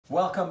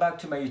Welcome back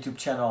to my YouTube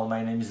channel.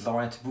 My name is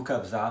Laurent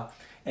Boukobza,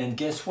 and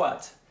guess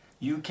what?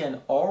 You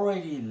can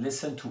already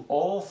listen to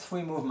all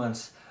three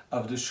movements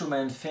of the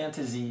Schumann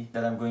Fantaisie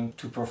that I'm going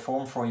to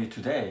perform for you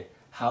today.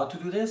 How to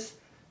do this?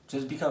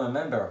 Just become a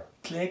member.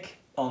 Click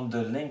on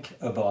the link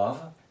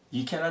above.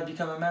 You cannot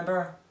become a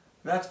member?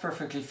 That's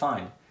perfectly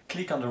fine.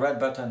 Click on the red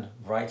button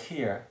right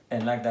here,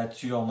 and like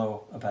that you'll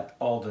know about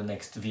all the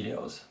next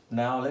videos.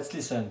 Now let's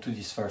listen to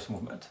this first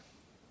movement.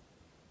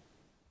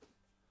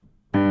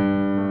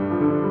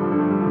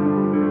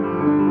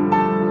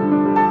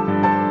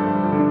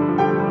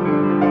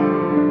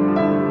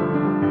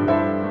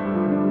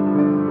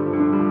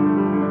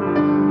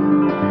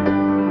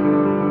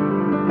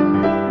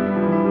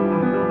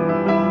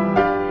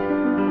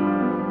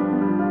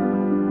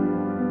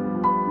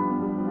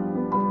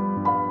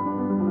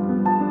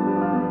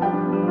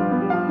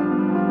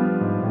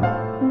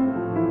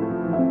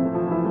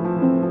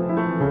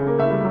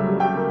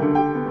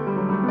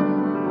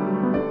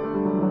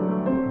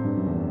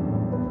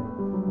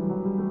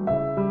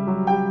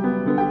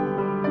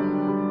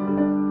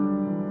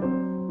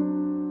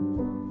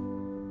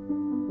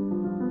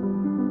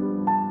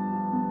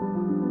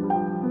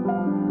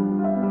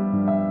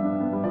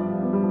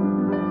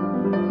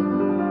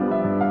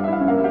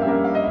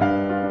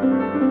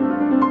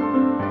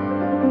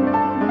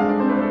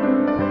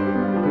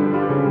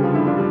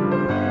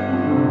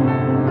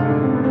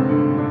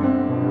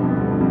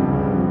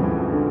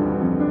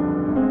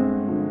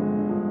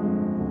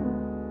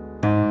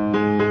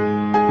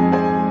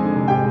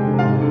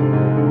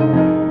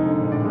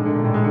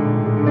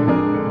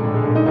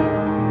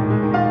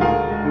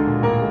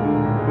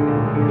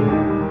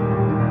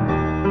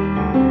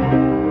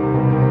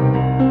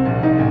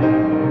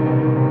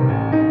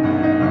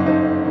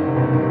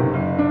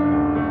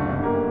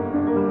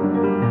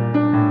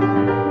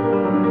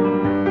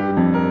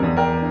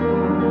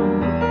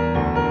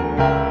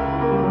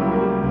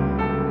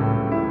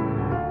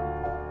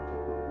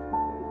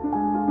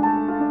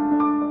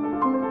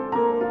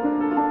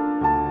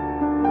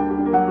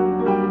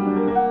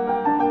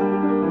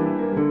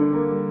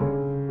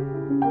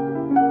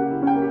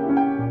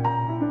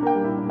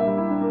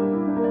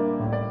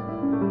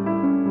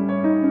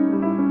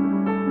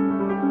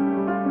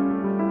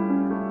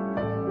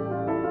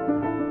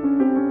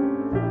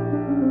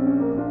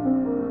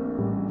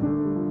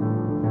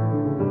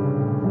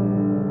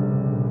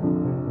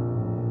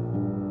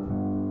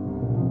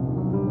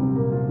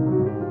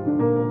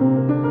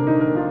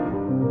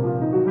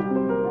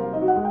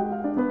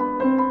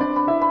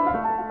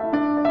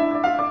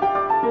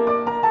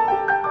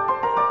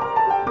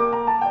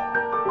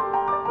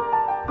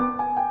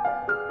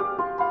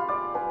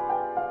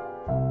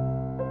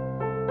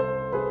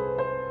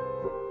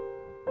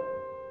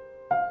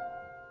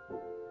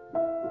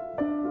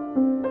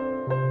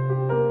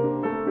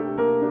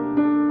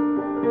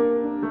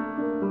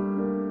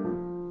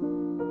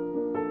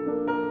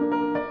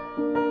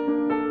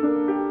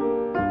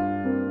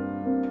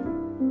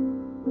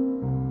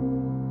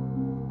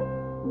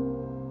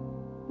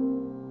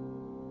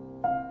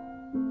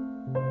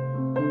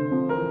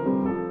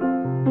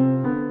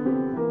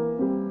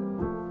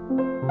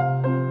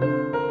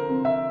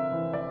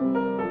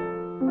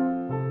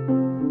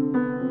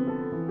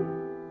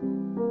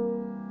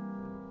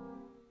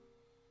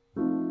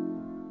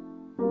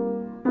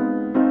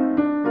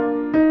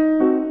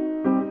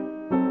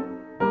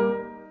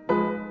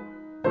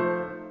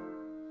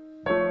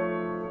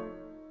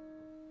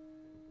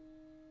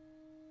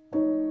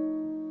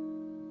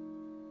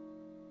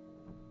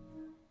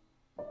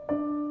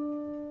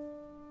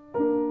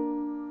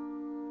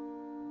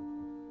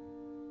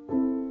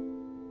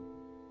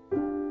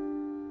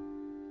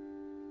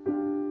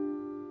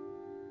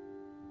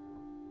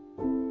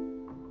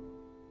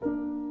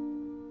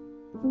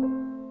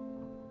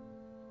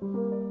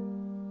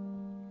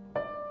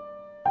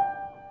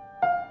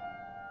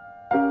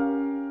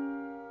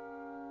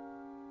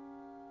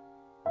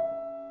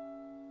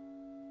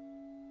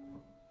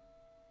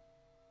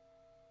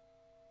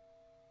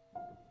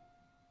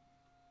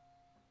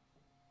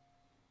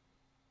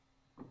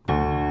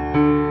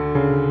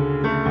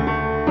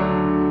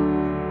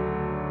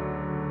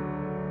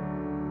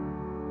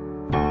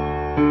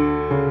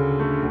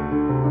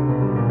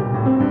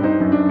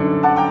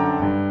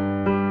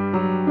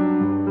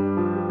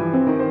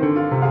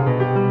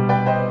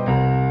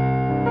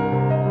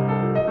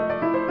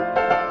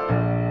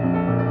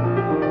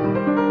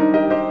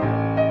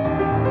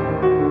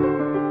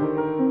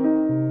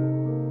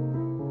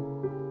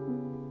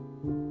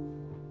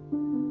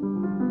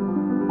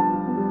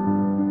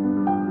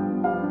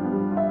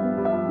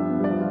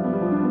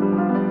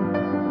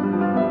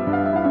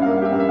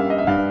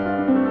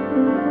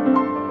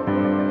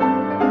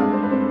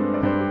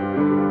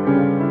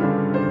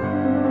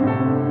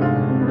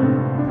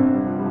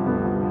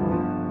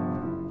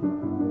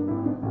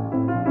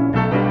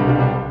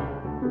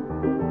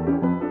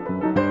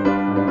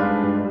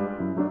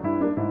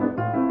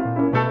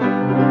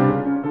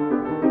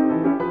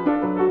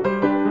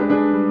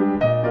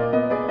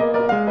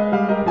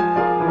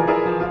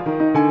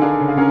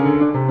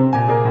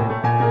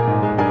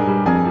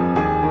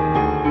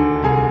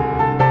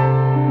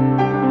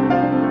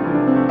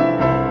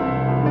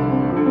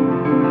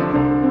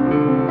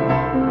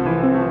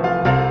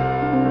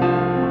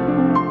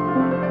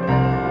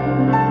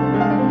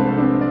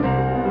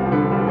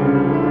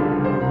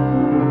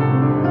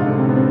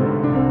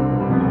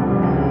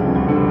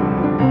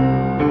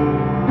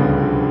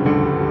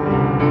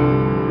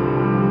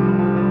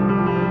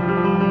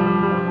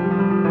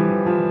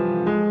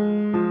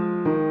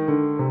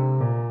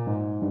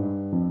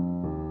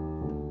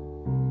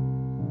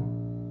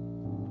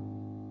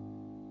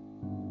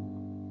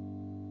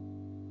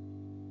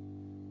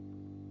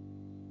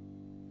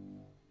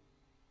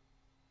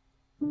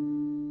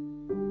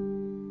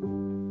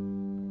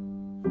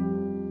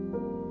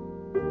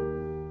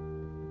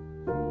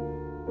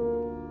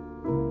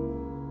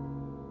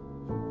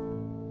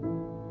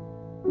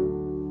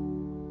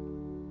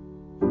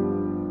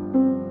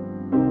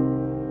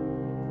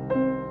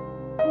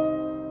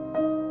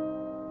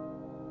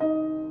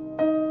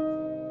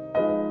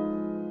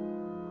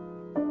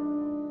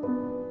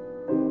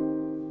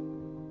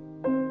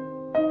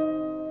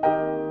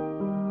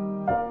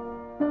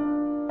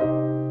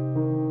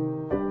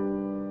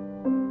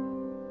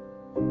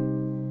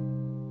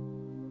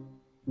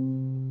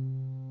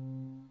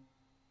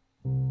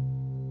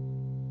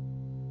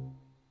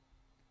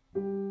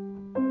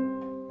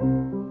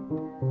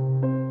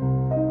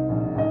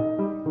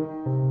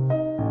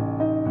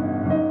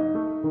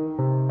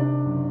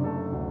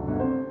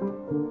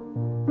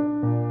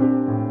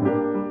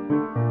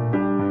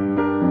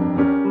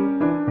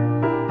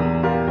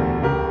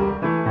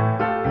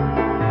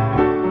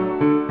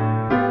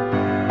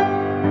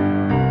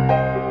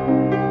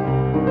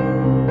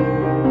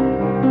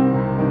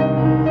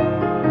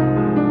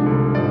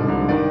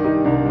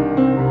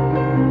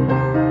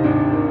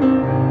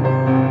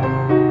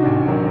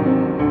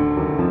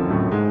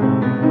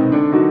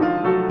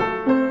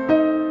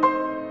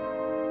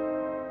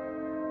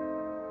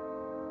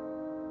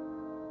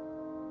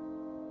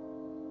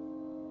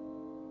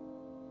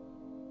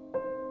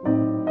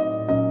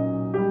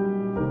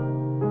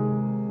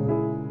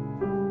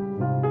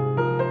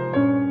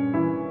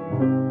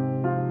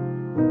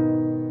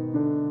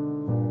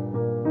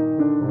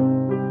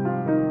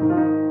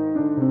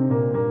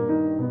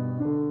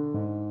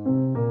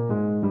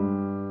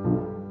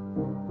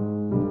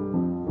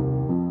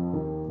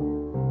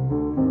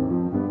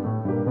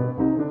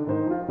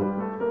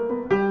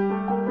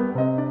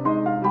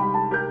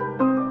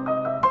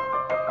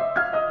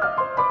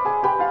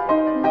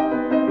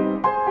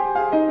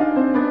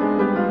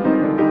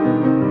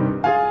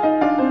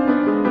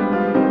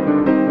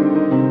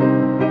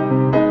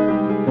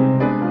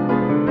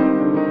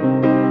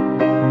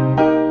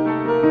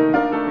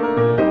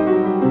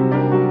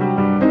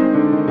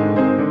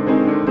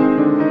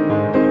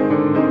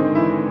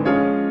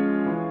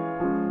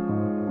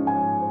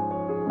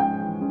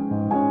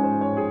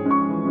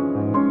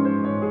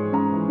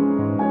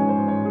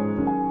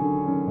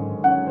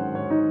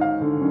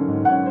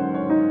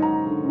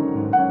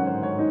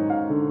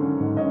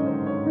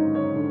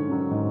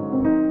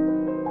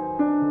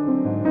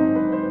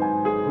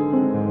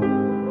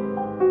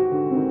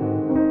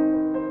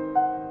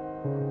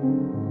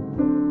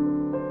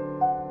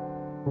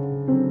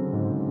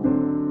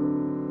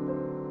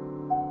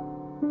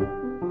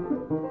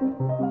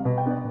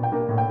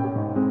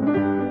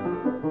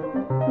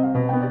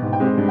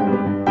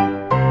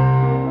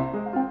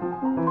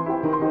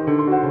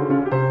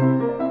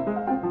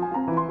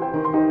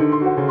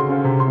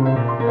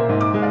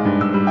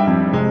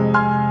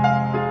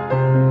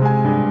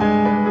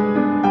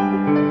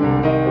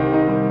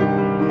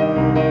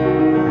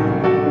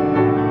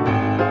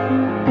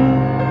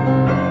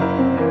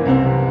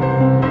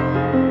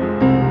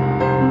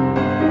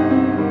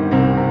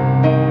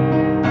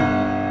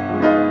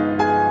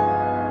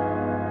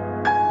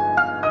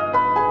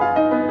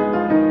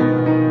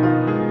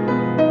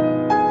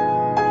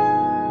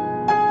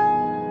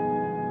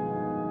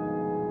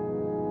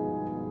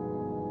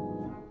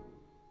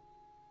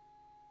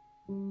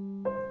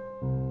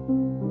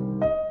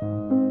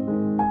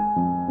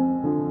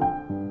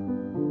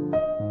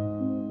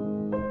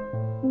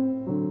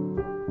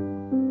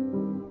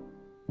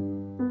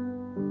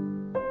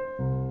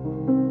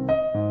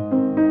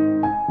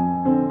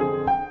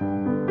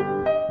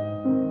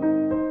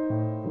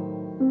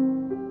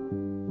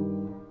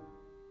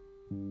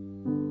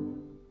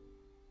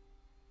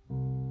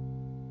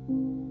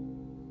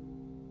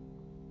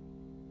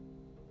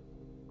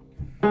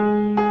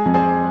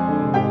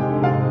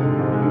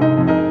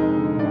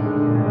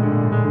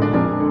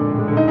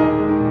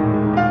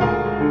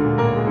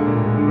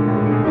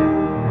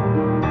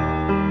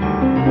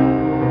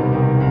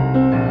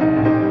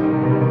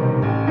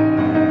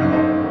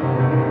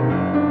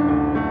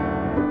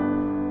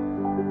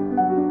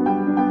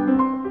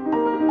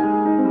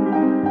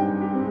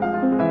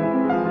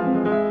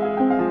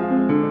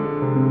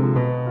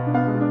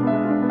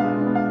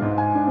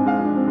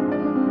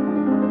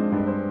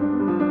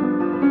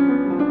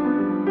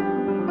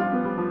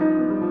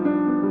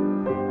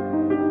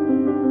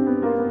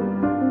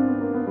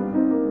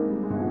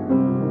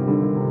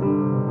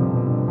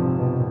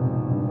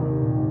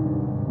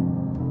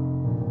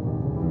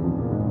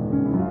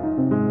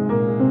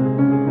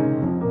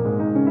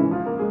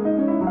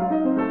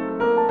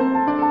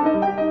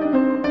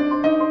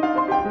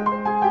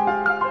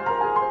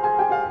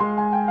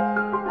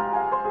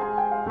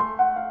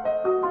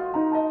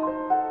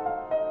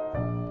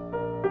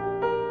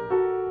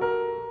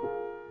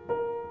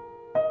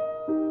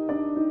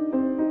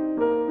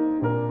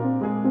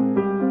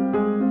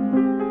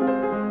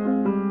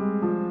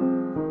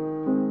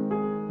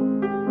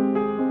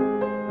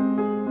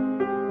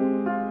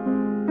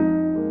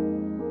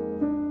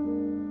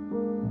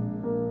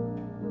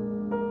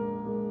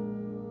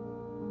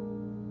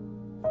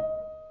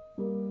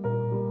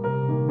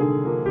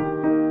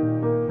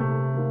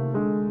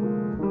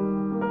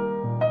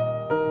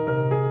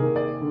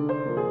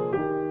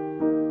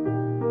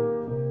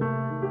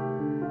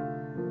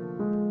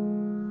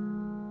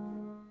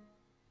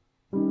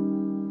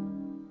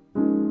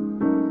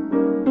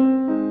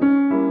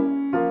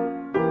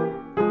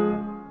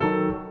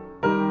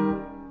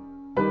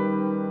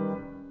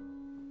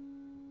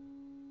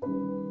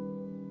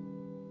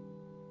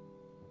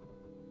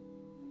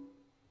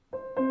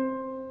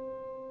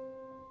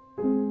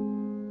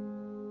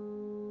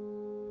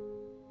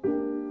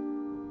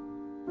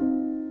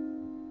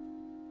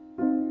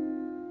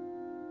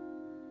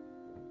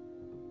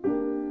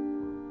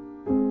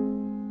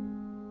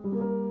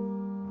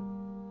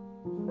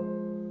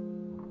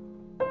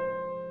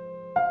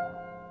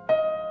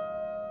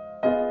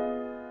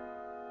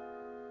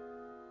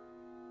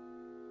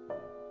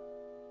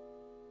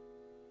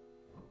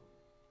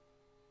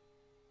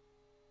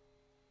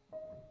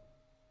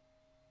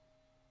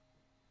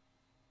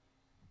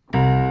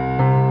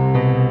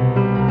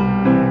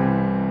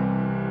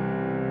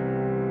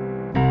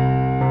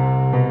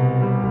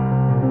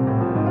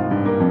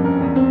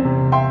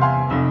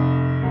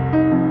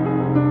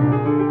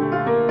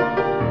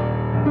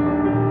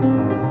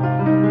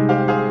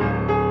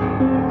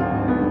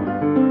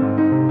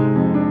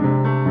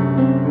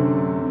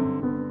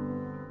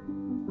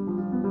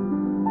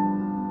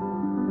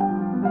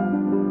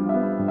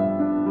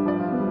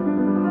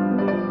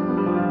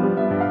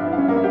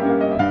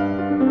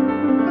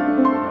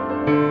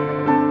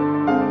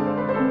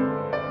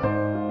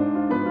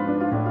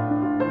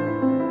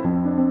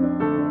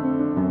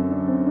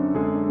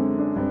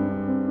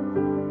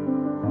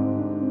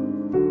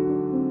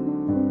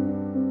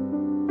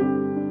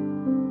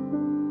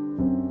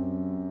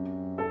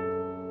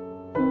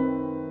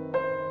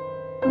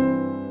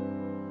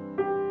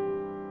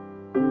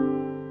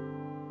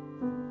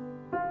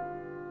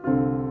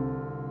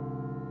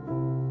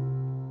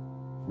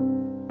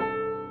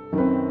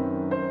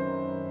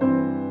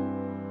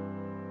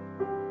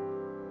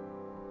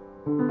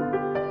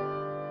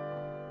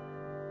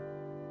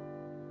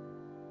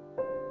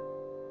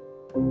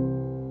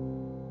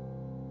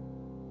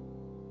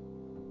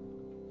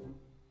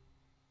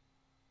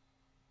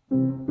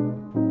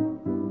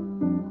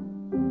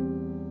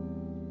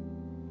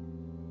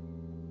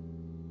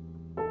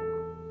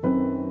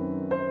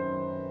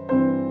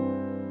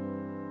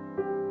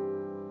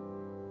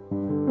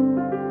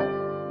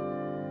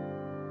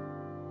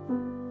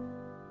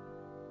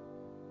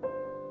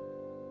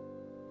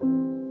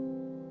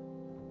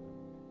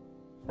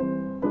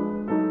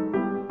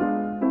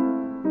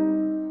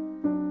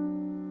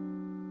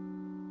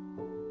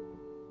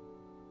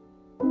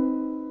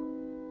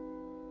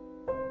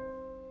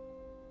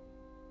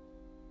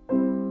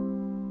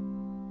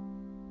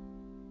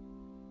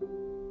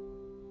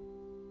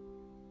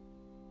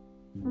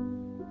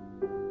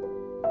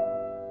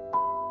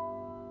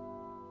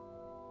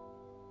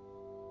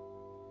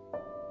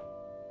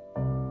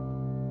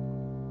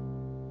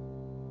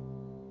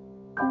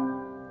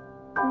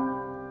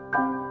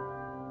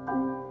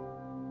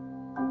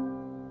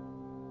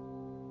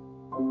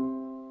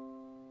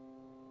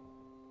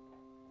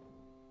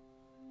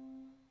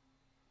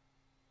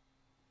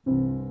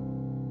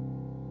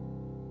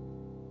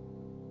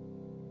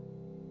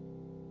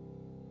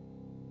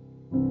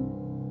 What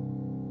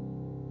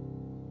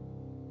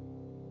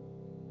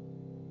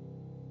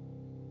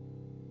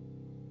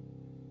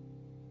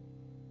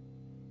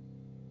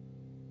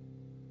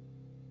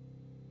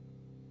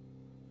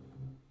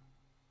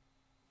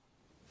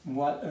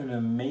an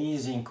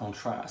amazing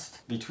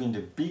contrast between the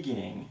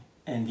beginning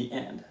and the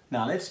end.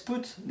 Now let's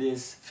put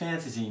this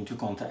fantasy into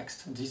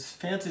context. This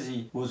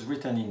fantasy was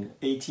written in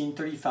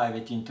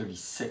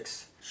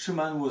 1835-1836.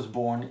 Schumann was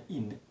born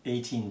in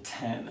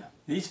 1810.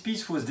 This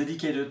piece was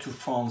dedicated to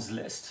Franz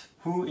Liszt,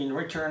 who in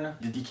return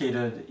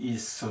dedicated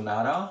his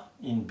sonata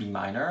in B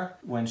minor.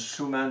 When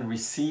Schumann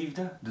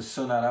received the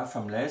sonata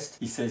from Liszt,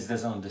 he says he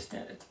doesn't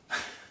understand it.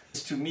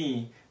 To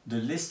me, the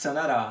Liszt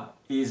sonata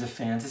is a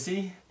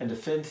fantasy, and the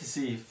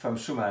fantasy from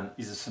Schumann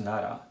is a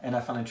sonata. And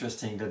I found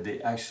interesting that they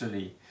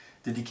actually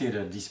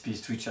dedicated this piece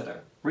to each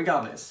other.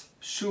 Regardless,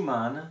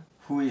 Schumann,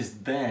 who is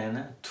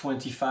then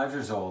 25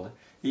 years old,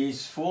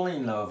 is falling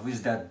in love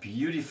with that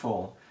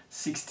beautiful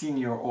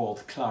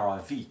 16-year-old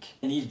Clara Wieck.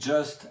 And he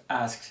just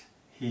asked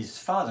his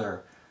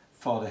father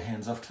for the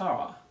hands of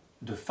Clara.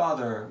 The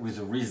father, with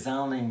a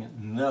resounding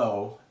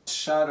no,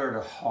 shattered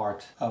the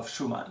heart of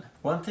Schumann.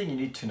 One thing you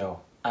need to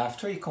know.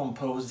 After he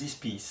composed this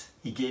piece,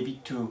 he gave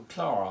it to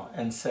Clara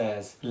and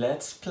says,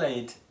 let's play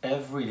it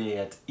every day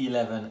at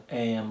 11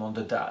 AM on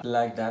the dot.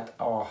 Like that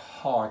our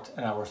heart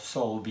and our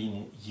soul be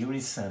in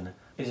unison.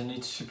 Isn't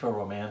it super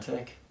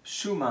romantic?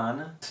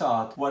 Schumann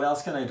thought, what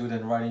else can I do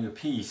than writing a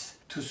piece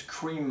to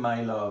scream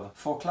my love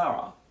for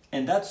Clara?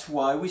 And that's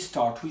why we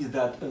start with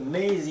that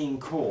amazing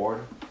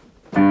chord.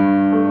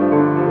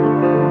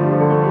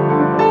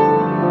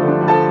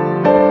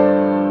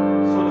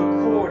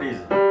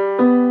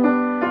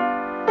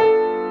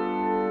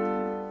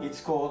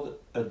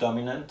 A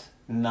dominant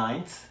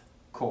ninth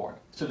chord.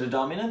 So the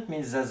dominant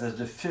means that's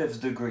the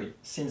fifth degree.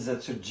 Since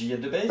that's a G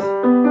at the base,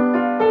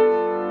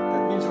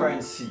 that means we're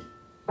in C.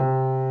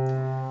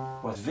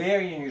 What's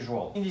very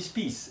unusual in this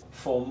piece,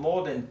 for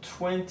more than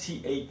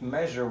 28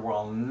 measures,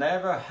 we'll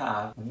never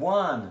have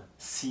one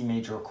C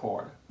major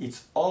chord.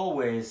 It's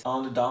always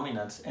on the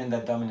dominant, and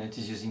that dominant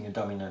is using a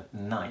dominant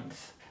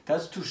ninth.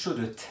 That's to show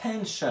the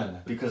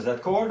tension, because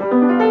that chord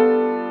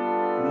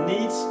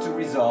needs to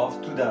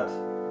resolve to that.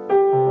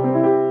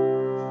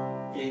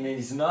 And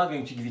he's not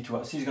going to give it to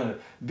us. He's going to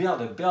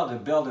build up, build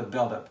up, build up,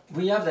 build up.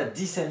 We have that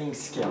descending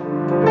scale.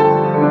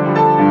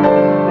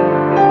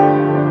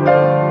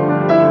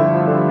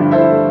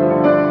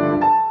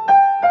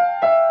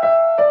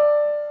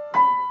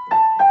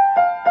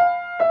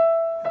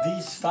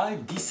 These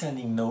 5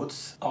 descending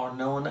notes are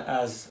known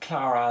as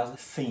Clara's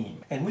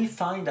theme. And we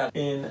find that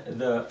in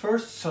the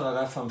first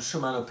sonata from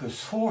Schumann opus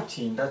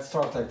 14, that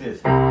starts like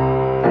this. In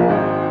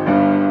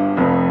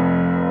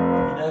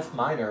F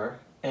minor,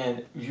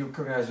 and you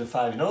recognize the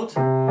 5 notes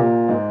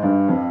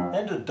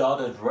and the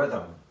dotted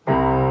rhythm,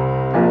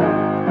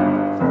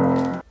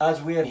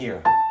 as we have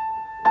here.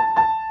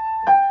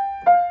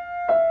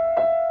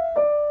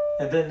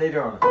 And then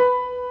later on.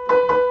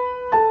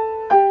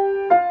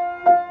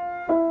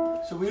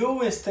 So we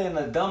always stay in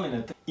the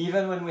dominant,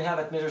 even when we have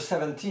at measure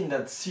 17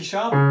 that C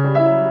sharp.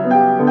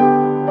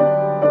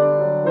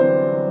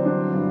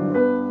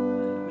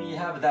 We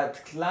have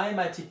that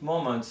climatic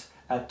moment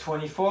at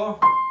 24.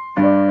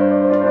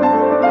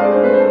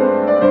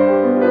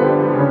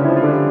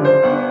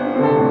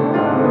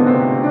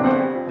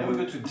 Then we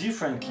go to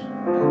different key.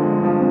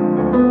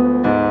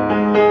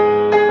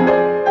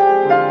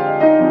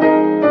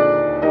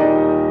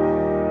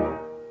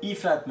 E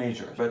flat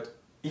major, but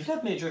E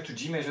flat major to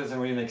G major doesn't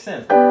really make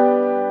sense,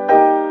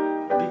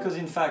 because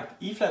in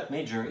fact E flat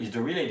major is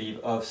the relative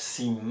of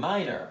C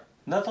minor.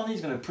 Not only is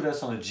it going to put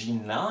us on a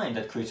G9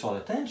 that creates all the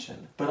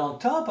tension, but on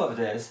top of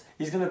this,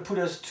 it's going to put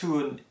us to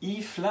an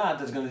E flat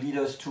that's going to lead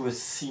us to a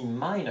C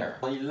minor.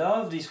 He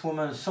loved this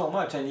woman so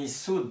much, and he's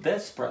so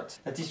desperate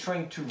that he's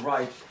trying to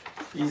write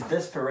his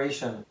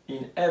desperation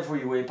in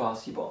every way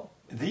possible.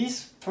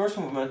 This first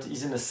movement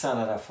is in a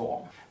sonata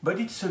form, but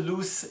it's a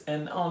loose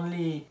and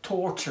only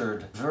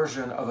tortured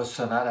version of a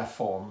sonata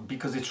form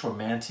because it's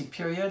romantic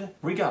period.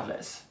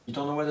 Regardless, you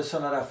don't know what a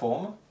sonata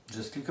form?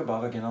 Just click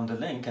above again on the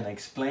link and I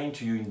explain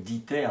to you in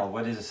detail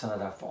what is a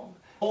sonata form.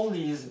 All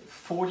these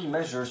 40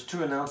 measures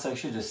to announce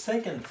actually the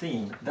second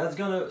theme that's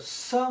gonna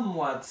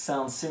somewhat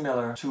sound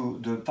similar to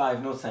the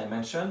 5 notes I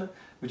mentioned,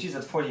 which is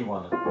at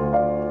 41.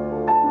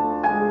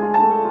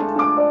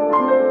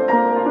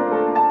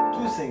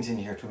 Two things in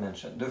here to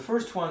mention. The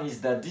first one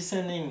is that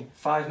descending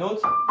 5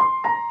 notes.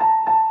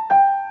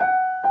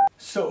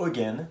 So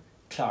again,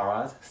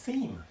 Clara's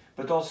theme,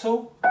 but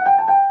also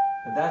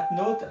that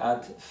note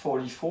at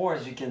 44,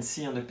 as you can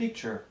see on the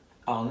picture,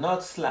 are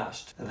not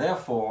slashed.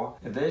 Therefore,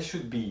 they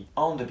should be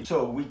on the beat.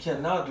 So we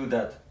cannot do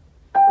that.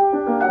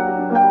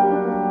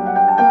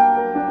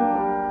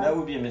 That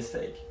would be a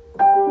mistake.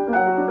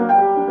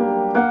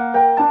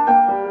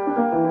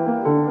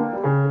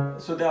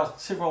 So there are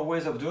several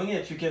ways of doing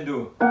it. You can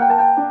do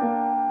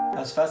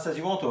as fast as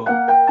you want to,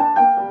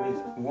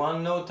 with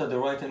one note at the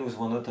right and with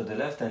one note at the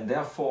left, and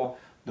therefore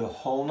the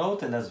whole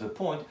note, and that's the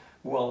point,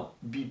 will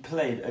be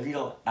played a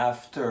little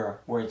after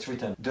where it's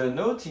written. The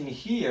note in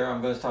here,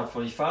 I'm going to start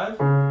 45,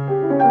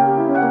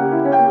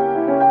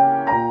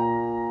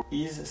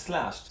 is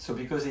slashed. So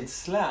because it's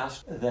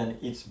slashed, then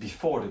it's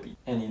before the beat.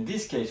 And in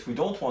this case, we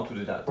don't want to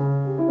do that.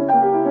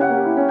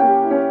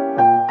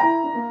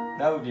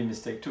 That would be a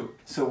mistake too.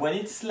 So when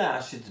it's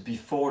slashed, it's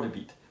before the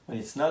beat. When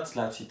it's not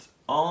slashed, it's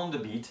on the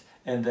beat,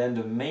 and then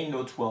the main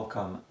note will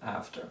come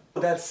after.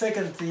 That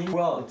second theme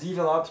will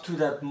develop to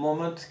that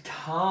moment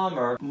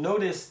calmer.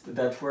 Notice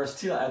that we're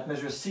still at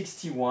measure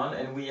 61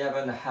 and we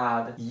haven't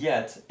had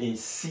yet a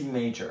C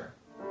major.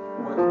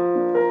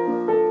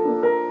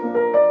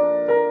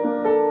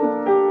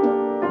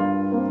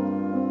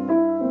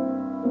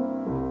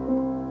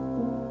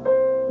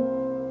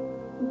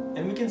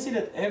 And we can see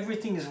that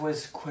everything is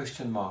with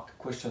question mark,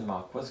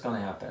 what's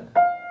gonna happen?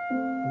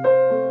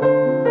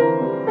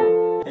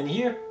 And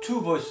here,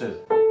 two voices.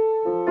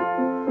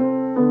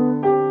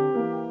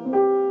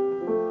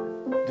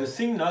 The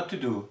thing not to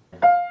do.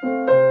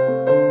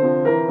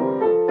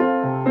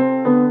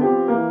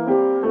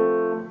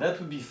 That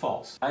would be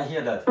false. I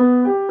hear that.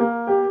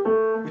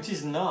 Which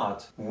is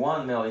not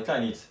one melodic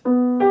line, it's.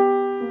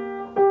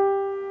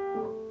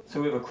 So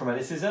we have a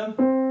chromaticism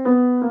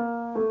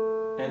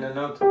and a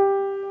note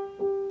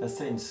that's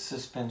in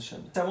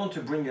suspension. I want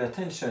to bring your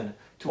attention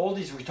to all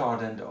these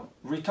retardando.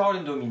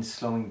 Retardando means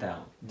slowing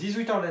down. These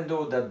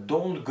retardando that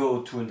don't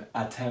go to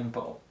a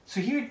tempo.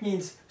 So here it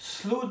means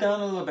slow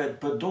down a little bit,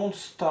 but don't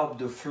stop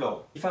the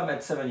flow. If I'm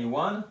at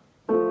 71,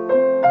 I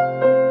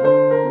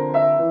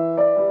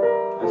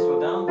slow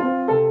down,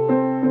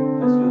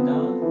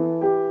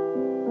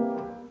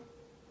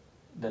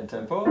 then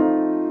tempo,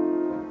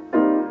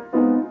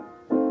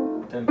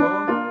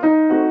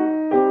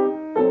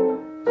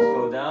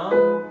 slow down,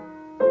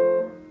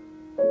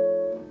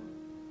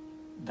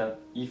 that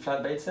E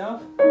flat by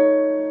itself,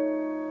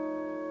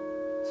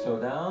 slow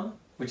down,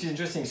 which is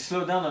interesting,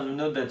 slow down on the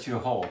note that you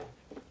hold.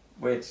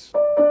 Wait,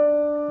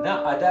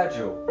 now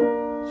adagio,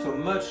 so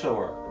much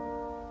slower.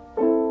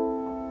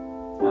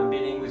 I'm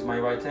beating with my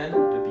right hand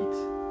the beat.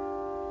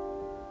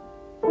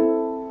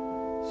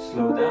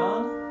 Slow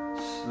down,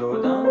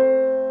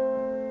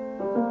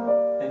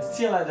 and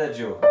still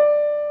adagio.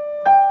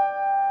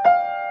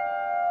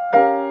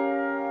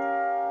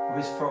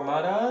 With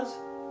fermatas,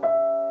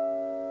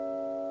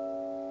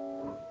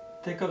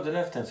 take off the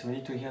left hand, so we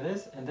need to hear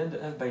this, and then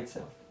the F by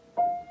itself.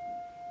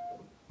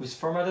 With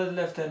fermata the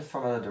left hand,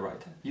 fermata the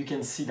right hand. You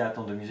can see that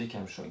on the music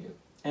I'm showing you.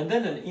 And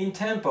then an in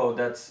tempo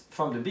that's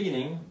from the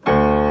beginning.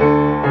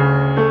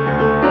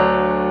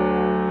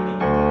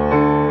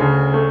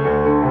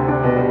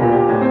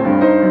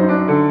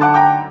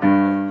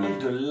 If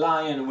the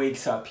lion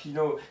wakes up, you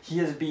know, he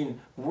has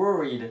been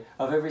worried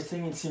of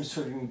everything, it seems to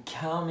have been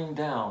calming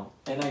down,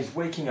 and now he's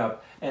waking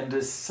up, and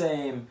the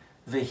same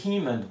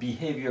vehement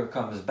behavior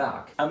comes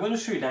back. I'm going to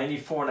show you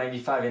 94,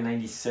 95 and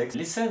 96.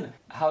 Listen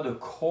how the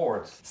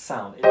chords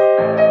sound.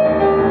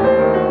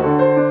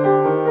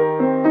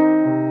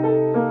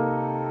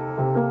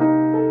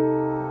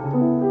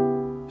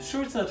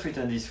 Sure, it's not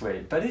written this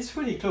way, but it's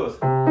really close.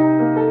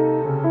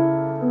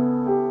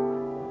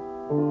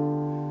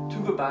 To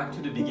go back to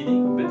the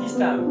beginning, but this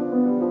time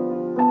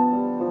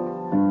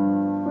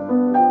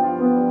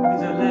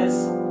with a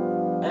less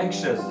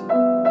anxious.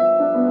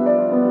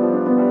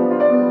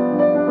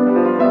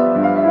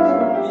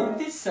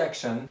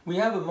 Section, we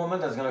have a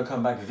moment that's going to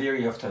come back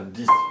very often.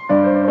 This.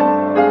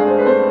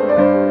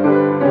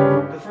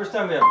 The first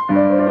time we have,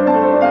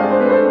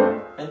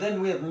 and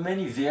then we have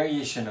many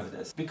variations of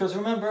this. Because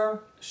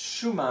remember,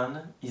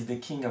 Schumann is the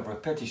king of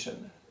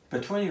repetition.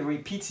 But when he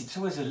repeats, it's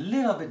always a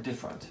little bit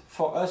different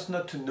for us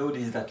not to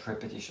notice that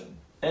repetition.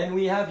 And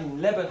we have in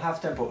 11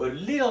 half tempo, a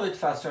little bit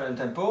faster than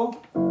tempo.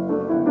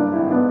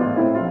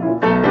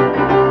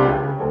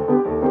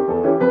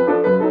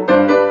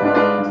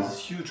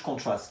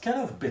 Contrast, kind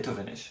of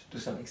Beethovenish to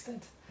some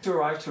extent. To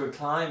arrive to a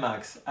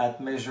climax at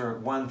measure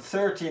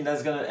 113,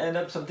 that's going to end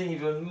up something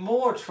even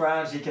more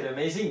tragic and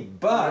amazing,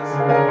 but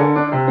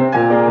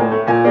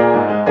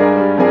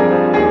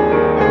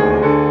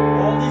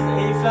all these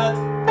A flat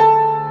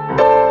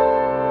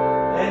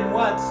and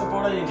what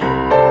supported in G.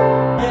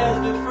 Yes,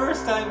 the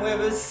first time we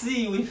have a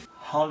C with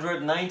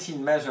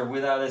 119 measure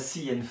without a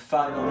C, and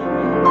finally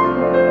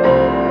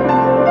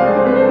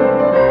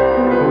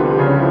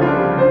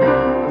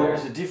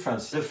there's a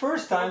difference. The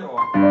first time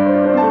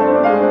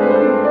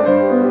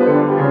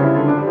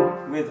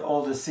with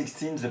all the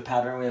 16s, the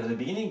pattern we have at the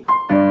beginning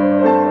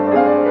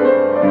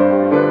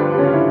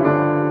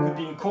could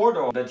be in chord,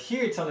 but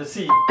here it's on the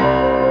C.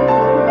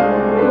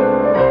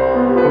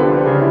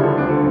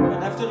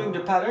 And after doing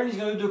the pattern, he's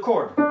going to do the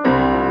chord.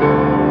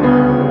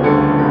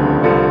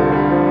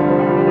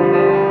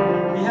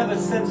 We have a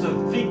sense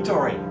of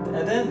victory,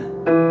 and then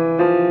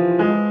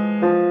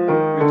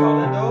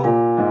retardando.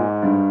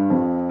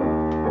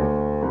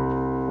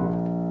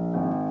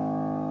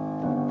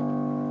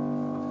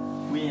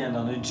 We end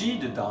on a G,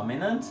 the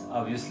dominant,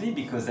 obviously,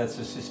 because that's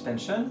a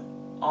suspension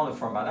on the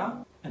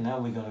fermata. And now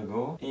we're gonna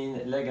go in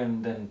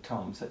Legenden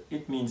tones.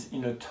 It means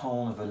in a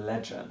tone of a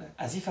legend,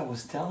 as if I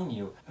was telling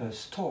you a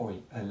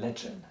story, a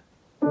legend.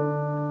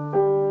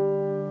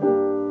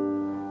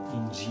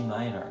 In G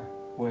minor,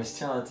 we're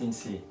still at in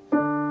C,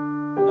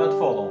 not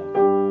for long.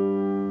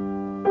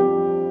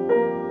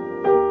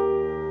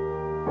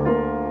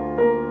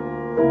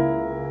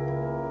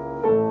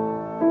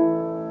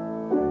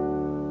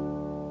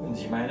 In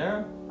G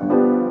minor,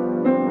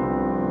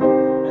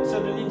 and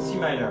suddenly in C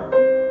minor.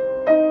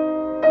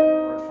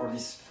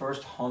 These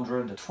first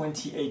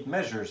 128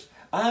 measures,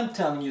 I'm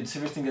telling you it's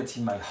everything that's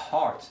in my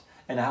heart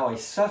and how I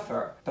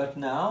suffer. But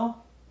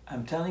now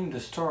I'm telling the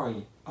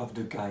story of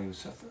the guy who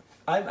suffered.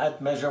 I'm at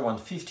measure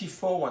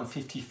 154,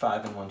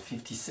 155 and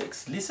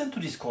 156. Listen to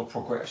this chord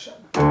progression.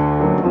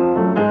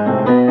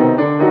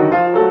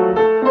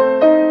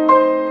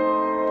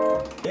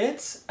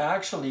 It's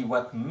actually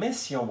what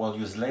Messiaen will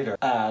use later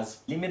as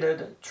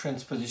limited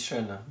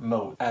transposition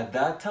mode at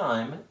that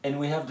time, and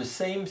we have the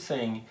same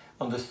thing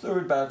on the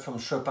third ballad from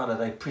Chopin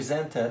that I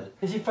presented.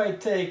 Is if I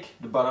take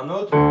the bottom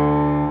note,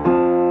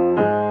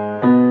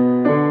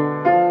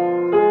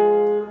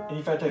 and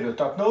if I take the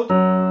top note,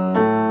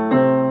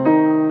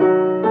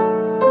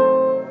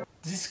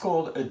 this is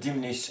called a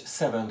diminished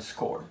seventh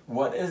chord.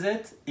 What is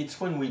it? It's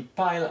when we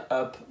pile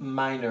up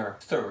minor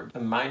third. A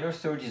minor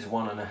third is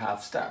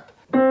 1.5 step.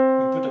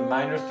 Put a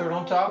minor third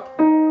on top,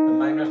 a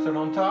minor third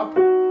on top, a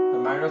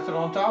minor third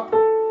on top.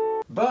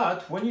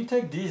 But when you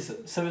take these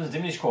seventh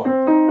diminished chord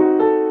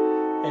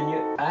and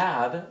you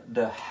add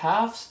the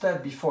half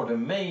step before the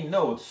main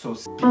note, so B,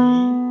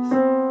 and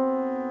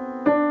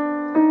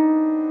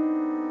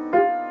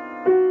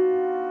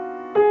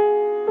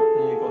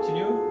you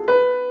continue,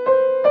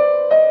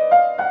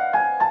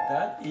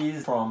 that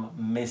is from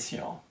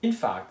Messiaen. In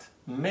fact,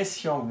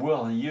 Messiaen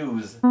will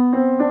use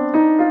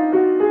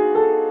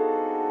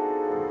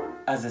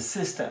as a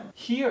system.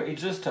 Here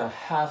it's just a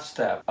half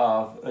step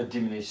of a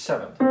diminished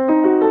seventh.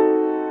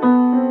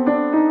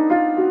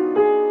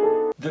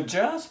 The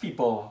jazz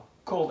people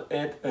called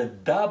it a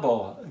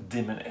double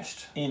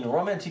diminished. In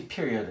Romantic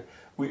period,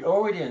 we're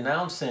already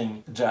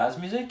announcing jazz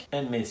music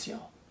and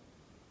Messiaen.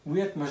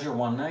 We're at measure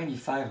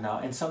 195 now,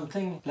 and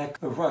something like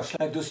a rush,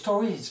 like the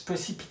story is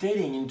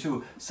precipitating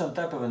into some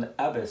type of an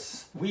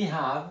abyss. We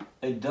have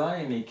a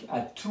dynamic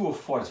at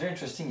 204. It's very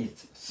interesting.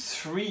 It's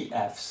 3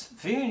 Fs.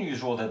 Very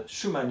unusual that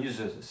Schumann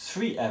uses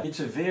 3 F. It's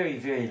a very,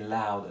 very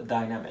loud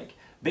dynamic.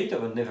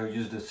 Beethoven never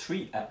used the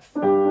 3 F.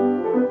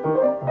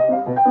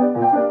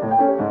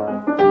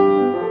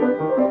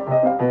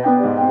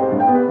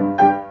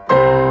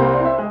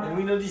 And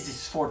we know this is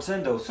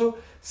sforzando, so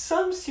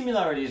some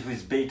similarities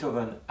with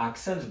Beethoven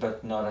accents,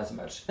 but not as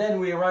much. Then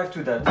we arrive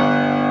to that.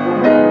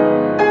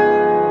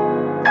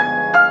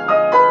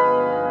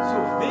 So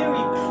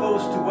very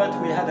close to what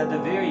we had at the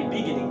very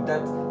beginning,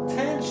 that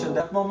tension,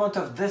 that moment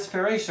of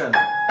desperation.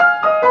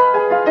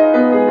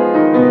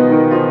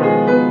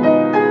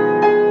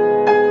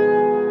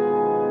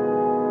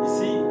 You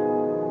see,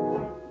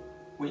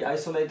 we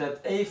isolate that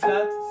A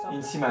flat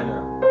in C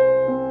minor.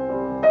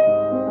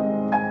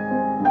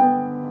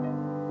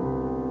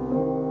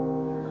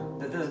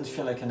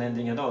 Feel like an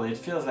ending at all. It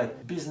feels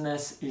like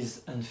business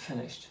is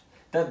unfinished.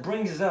 That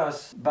brings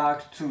us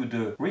back to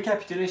the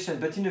recapitulation,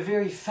 but in a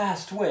very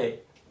fast way.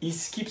 He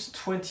skips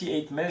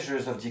 28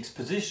 measures of the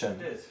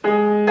exposition.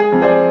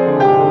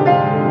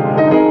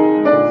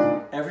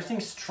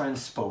 Everything's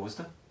transposed,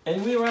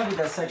 and we arrive at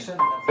that section.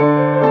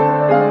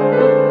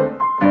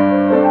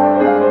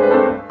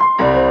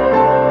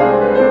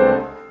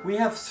 We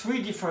have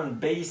 3 different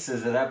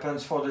basses that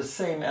happens for the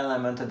same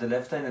element at the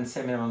left hand and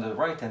same element at the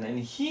right hand. And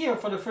here,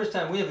 for the first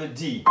time, we have a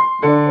D.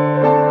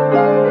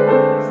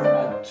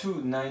 At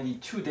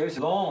 292, there's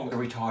a long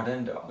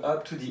ritardando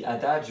up to the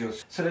adagio.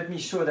 So let me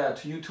show that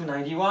to you,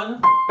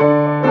 291.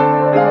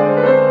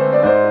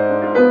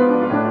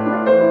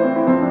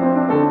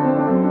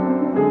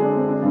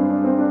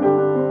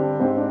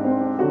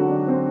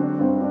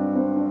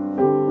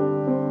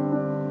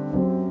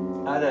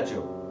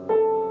 Adagio.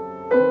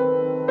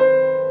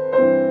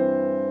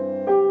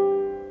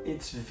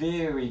 It's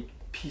very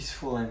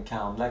peaceful and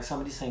calm, like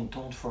somebody saying,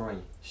 don't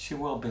worry, she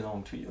will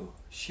belong to you,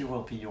 she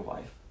will be your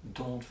wife,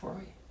 don't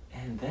worry.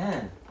 And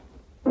then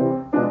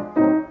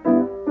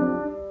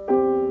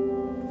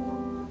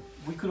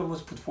we could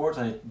almost put words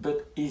on it,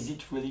 but is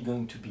it really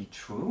going to be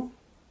true?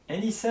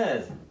 And he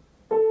says,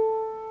 of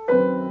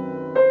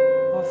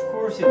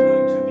course it's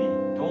going to be,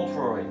 don't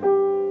worry.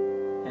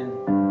 And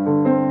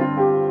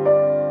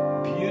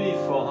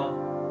beautiful, huh?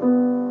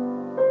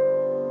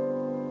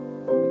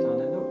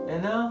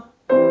 And now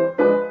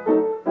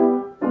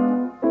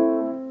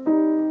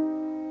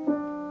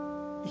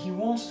he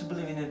wants to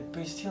believe in it,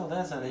 but he still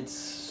doesn't. It's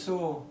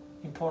so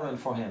important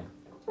for him.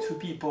 2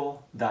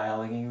 people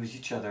dialoguing with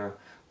each other,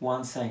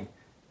 one saying,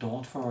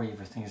 don't worry,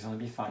 everything is going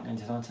to be fine, and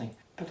the other one saying,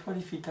 but what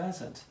if he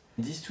doesn't?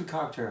 These 2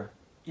 characters,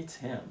 it's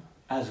him.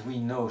 As we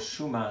know,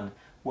 Schumann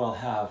will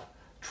have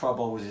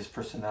trouble with his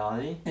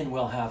personality and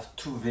will have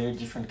 2 very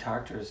different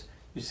characters,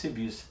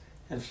 Eusebius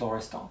and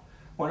Florestan.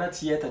 We're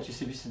not yet at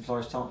Eusebio St.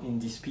 Florestan in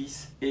this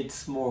piece.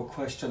 It's more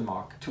question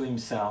mark to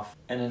himself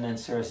and an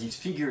answer as his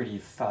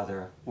figurative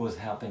father was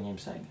helping him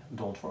saying,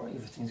 don't worry,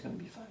 everything's gonna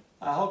be fine.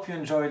 I hope you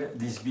enjoyed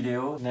this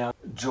video. Now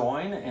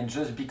join and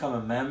just become a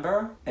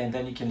member, and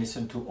then you can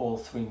listen to all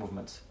 3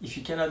 movements. If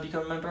you cannot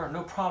become a member,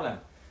 no problem.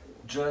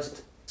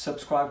 Just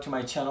subscribe to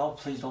my channel,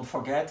 please don't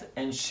forget,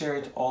 and share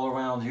it all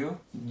around you.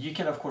 You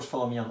can of course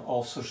follow me on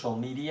all social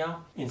media,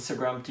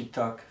 Instagram,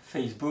 TikTok,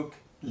 Facebook,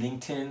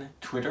 LinkedIn,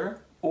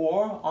 Twitter,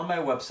 or on my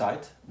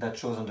website that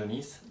shows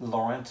underneath,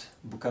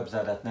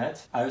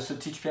 laurentboukobza.net. I also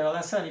teach piano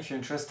lesson. If you're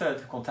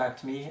interested,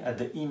 contact me at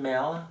the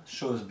email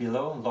shows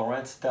below,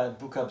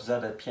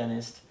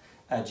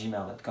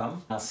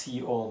 laurent.boukobza.pianist@gmail.com. I'll see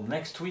you all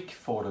next week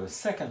for the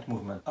second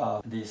movement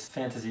of this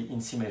Fantasy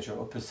in C major,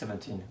 opus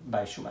 17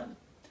 by Schumann.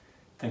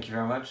 Thank you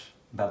very much.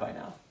 Bye bye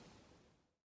now.